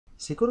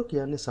සිකුරු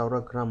කියන්නේ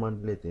සෞරග්‍රහ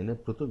මණ්ඩලයේ තියෙන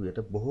පෘථිවියට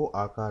බොහෝ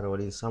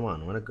ආකාරවලින්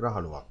සමාන වන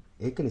ග්‍රහලොවක්.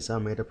 ඒක නිසා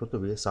මේට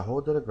පෘථිවිය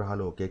සහෝදර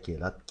ග්‍රහලෝකය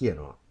කියලාත්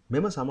කියනවා.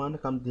 මෙම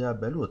සමානකම් දිහා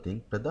බැලුවොත්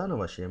ප්‍රධාන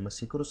වශයෙන්ම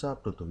සිකුරු සහ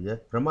පෘථිවිය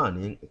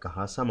ප්‍රමාණයෙන් එක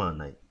හා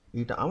සමානයි.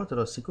 ඊට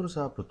අමතරව සිකුරු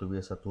සහ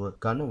පෘථිවිය සතුව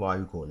ඝන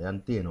වායු ගෝලයන්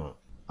තියෙනවා.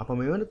 අප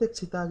මෙවන තෙක්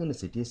සිතාගෙන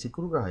සිටියේ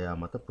සිකුරු ග්‍රහයා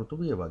මත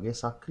පෘථිවිය වගේ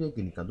සක්‍රීය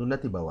ගිනිකඳු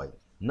නැති බවයි.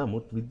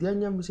 නමුත්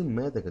විද්‍යාඥයන් විසින්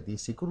මෑතකදී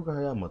සිකුරු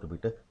ග්‍රහයා මත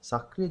පිට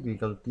සක්‍රීය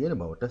ගිනිකඳු තියෙන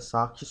බවට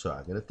සාක්ෂි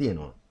සොයාගෙන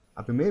තියෙනවා.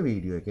 අපි මේ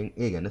වීඩියෝ එකෙන්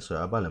ඒ ගැන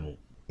සොයා බලමු.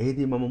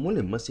 එහිදී මම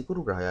මුලින්ම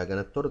සිකුරු ග්‍රහයා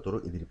ගැන තොරතුරු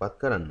ඉදිරිපත්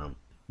කරන්නම්.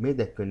 මේ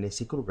දැක්වෙන්නේ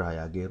සිකුරු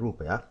ග්‍රහයාගේ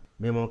රූපයක්.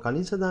 මේ මම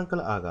කලින් සඳහන්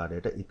කළ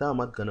ආකාරයට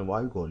ඉතාමත් ඝන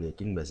වායු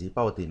ගෝලයකින් වැසී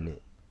පවතින්නේ.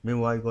 මේ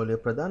වායු ගෝලය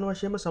ප්‍රධාන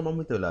වශයෙන්ම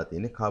සමන්විත වෙලා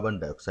තියෙන්නේ කාබන්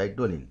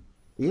ඩයොක්සයිඩ් වලින්.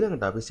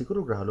 ඊළඟට අපි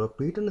සිකුරු ග්‍රහලොව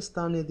පිහිටන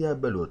ස්ථානයේ දිහා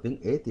බැලුවොත්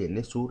ඒ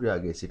තියෙන්නේ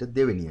සූර්යාගේ සිට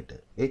දෙවෙනියට.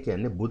 ඒ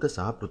කියන්නේ බුධ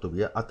සහ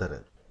පෘථිවිය අතර.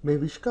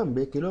 මේ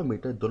විශ්කම්භය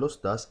කිලෝමීටර්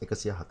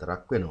 12104ක්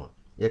වෙනවා.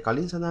 එය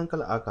කලින් සඳහන්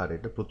කළ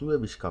ආකාරයට පෘථිවිය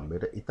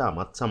විශ්කම්භයට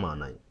ඉතාමත්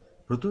සමානයි.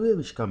 පෘථිවිය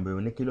විශ්කම්භය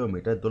වන්නේ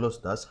කිලෝමීටර්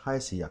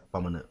 12600ක්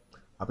පමණ.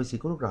 අපි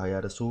සිකුරු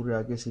ග්‍රහයාට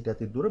සූර්යාගේ සිට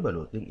ඇති දුර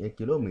බැලුවොත් ඒ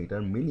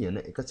කිලෝමීටර් මිලියන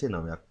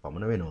 109ක්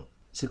පමණ වෙනවා.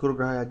 සිකුරු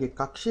ග්‍රහයාගේ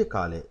කක්ෂීය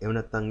කාලය එව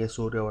නැත්නම් ඒ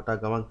සූර්යයා වටා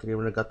ගමන්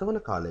කිරීමට ගතවන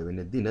කාලය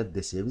වෙන්නේ දින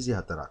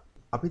 224ක්.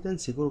 අපි දැන්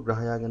සිකුරු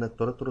ග්‍රහයා ගැන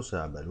තොරතුරු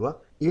සොයා බැලුවා.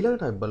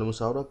 ඊළඟට අපි බලමු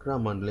සෞරග්‍රහ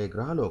මණ්ඩලයේ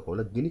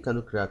ග්‍රහලෝකවල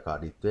ගිනිකඳු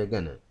ක්‍රියාකාරීත්වය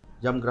ගැන.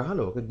 යම්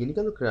ග්‍රහලෝක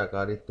ගිනිකඳු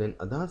ක්‍රියාකාරීත්වයෙන්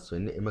අදහස්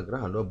වෙන්නේ එම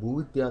ග්‍රහලෝක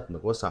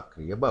භූවිද්‍යාත්මකව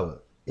සක්‍රීය බව.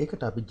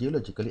 ඒකට අපි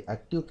ජියොලොජිකලි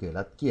ඇක්ටිව්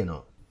කියලාත්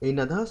කියනවා.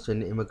 එයින් අදහස්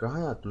වෙන්නේ එම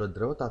ග්‍රහයා තුළ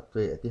ද්‍රව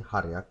තත්වයේ ඇති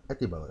හරයක්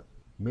ඇති බව.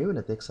 මේ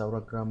වෙනතෙක්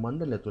සෞරග්‍රහ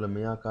මණ්ඩලය තුළ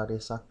මේ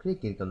ආකාරයේ සක්‍රීය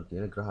ගිනිකඳු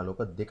තියෙන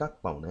ග්‍රහලෝක දෙකක්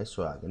පමණයි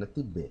සොයාගෙන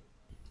තිබ්බේ.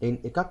 එයින්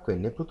එකක්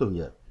වෙන්නේ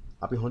පෘථිවිය.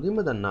 අපි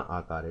හොඳින්ම දන්නා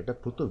ආකාරයට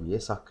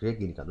පෘථිවියේ සක්‍රීය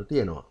ගිනිකඳු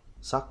තියෙනවා.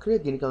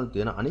 සක්‍රීය ගිනිකඳු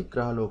තියෙන අනික්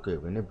ග්‍රහලෝකය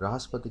වෙන්නේ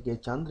බ්‍රහස්පතිගේ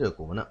චන්ද්‍රය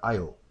වන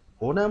අයෝ.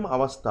 ඕනෑම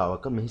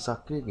අවස්ථාවක මෙහි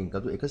සක්‍රීය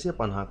ගිනිකඳු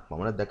 150ක්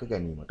පමණ දැක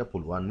ගැනීමට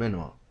පුළුවන්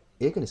වෙනවා.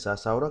 ඒක නිසා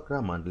සෞරග්‍රහ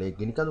මණ්ඩලයේ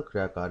ගිනිකඳු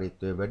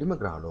ක්‍රියාකාරීත්වයේ වැඩිම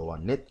ග්‍රහලෝක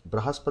වන්නේත්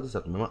බ්‍රහස්පති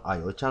සතුමම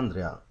අයෝ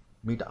චන්ද්‍රයා.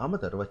 මීට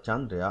අමතරව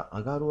චන්ද්‍රයා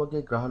අඟහරු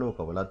වගේ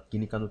ග්‍රහලෝකවලත්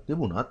ගිනිකඳු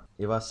තිබුණත්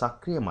ඒවා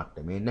සක්‍රීය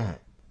මට්ටමේ නැහැ.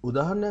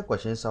 උදාහරණයක්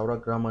වශයෙන්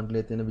සෞරග්‍රහ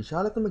මණ්ඩලයේ තියෙන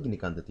විශාලතම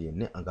ගිනිකඳ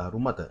තියෙන්නේ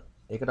අඟහරු මත.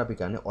 ඒකට අපි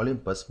කියන්නේ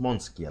ඔලිම්පස්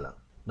මොන්ස් කියලා.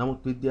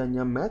 නමුත්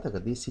විද්‍යාඥයන්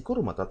මෑතකදී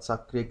සිකුරු මතත්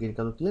සක්‍රීය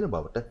ගිනිකඳු තියෙන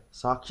බවට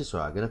සාක්ෂි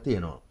සොයාගෙන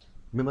තියෙනවා.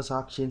 මෙම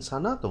සාක්ෂීන්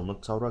සනාථ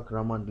වුණොත්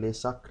සෞරග්‍රහ මණ්ඩලයේ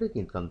සක්‍රීය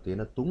ගිනිකඳු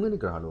තියෙන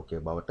තුන්වෙනි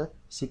ග්‍රහලෝකයේ බවට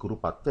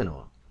සිකුරුපත්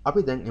වෙනවා.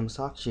 අපි දැන් එම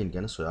සාක්ෂීන්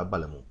ගැන සොයා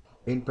බලමු.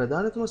 එයින්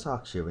ප්‍රධානතම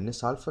සාක්ෂිය වෙන්නේ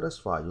සල්ෆරස්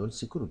වායුන්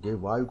සිකුරුගේ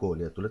වායු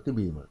ගෝලය තුළ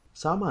තිබීම.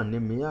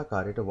 සාමාන්‍යයෙන් මේ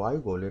ආකාරයට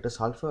වායු ගෝලයට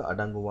සල්ෆර්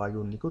අඩංගු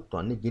වායුන් නිකුත්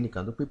වන්නේ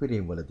ගිනිකඳු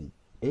පිපිරීම් වලදී.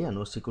 ඒ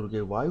අනුව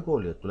සිකුරුගේ වායු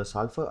ගෝලය තුළ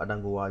සල්ෆර්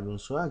අඩංගු වායුන්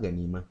සොයා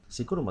ගැනීම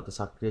සිකුරු මත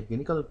සක්‍රීය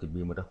ගිනිකඳු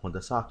තිබීමට හොඳ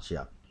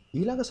සාක්ෂියක්.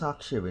 ඊළඟ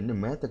සාක්ෂිය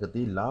වෙන්නේ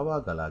මෑතකදී ලාවා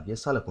ගලා ගිය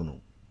සලකුණු.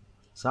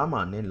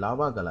 සාමාන්‍යයෙන්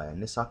ලාවා ගලා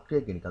යන්නේ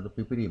සක්‍රීය ගිනිකඳු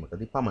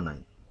පිපිරීමකදී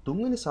පමණයි.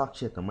 තුන්වෙනි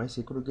සාක්ෂිය තමයි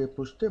සිකුරුගේ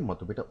පෘෂ්ඨයේ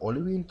මතුපිට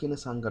ඔලිවීන් කියන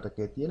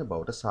සංඝටකයේ තියෙන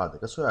බවට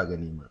සාධක සොයා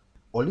ගැනීම.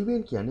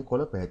 ඔලිවීන් කියන්නේ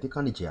කොළ පැහැති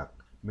ඛනිජයක්.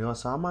 මේවා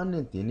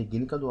සාමාන්‍යයෙන් තියෙන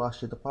ගිනිකඳු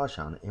ආශ්‍රිත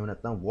පාෂාණ එහෙම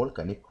නැත්නම්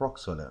වෝල්කැනික්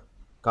රොක්ස් වල.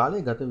 කාලය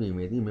ගත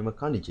වීමේදී මෙම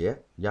ඛනිජය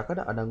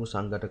යකඩ අඩංගු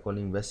සංඝටක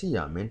වලින් වැසී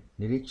යාමෙන්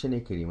නිරීක්ෂණය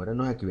කිරීමට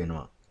නොහැකි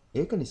වෙනවා.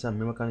 ඒක නිසා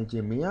මෙම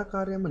ඛනිජය මේ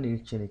ආකාරයෙන්ම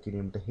නිරීක්ෂණය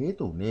කිරීමට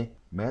හේතු වුණේ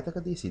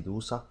මෑතකදී සිදු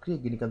වූ සක්‍රීය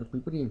ගිනිකඳු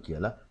පිපිරීම්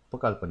කියලා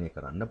උපකල්පනය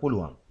කරන්න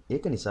පුළුවන්.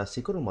 ඒක නිසා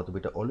සිකුරු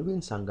මතුපිට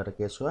ඔලිවීන්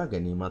සංඝටකය සොයා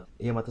ගැනීමත්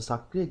ඒ මත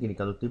සක්‍රීය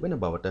ගිනිකඳු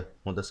තිබෙන බවට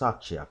හොඳ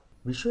සාක්ෂියක්.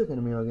 විශ්වය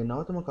ගැන මේ වගේ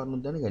නවතම කරුණු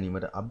දැන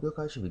ගැනීමට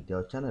අභ්‍යවකාශ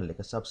විද්‍යාව channel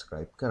එක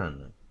subscribe කරන්න.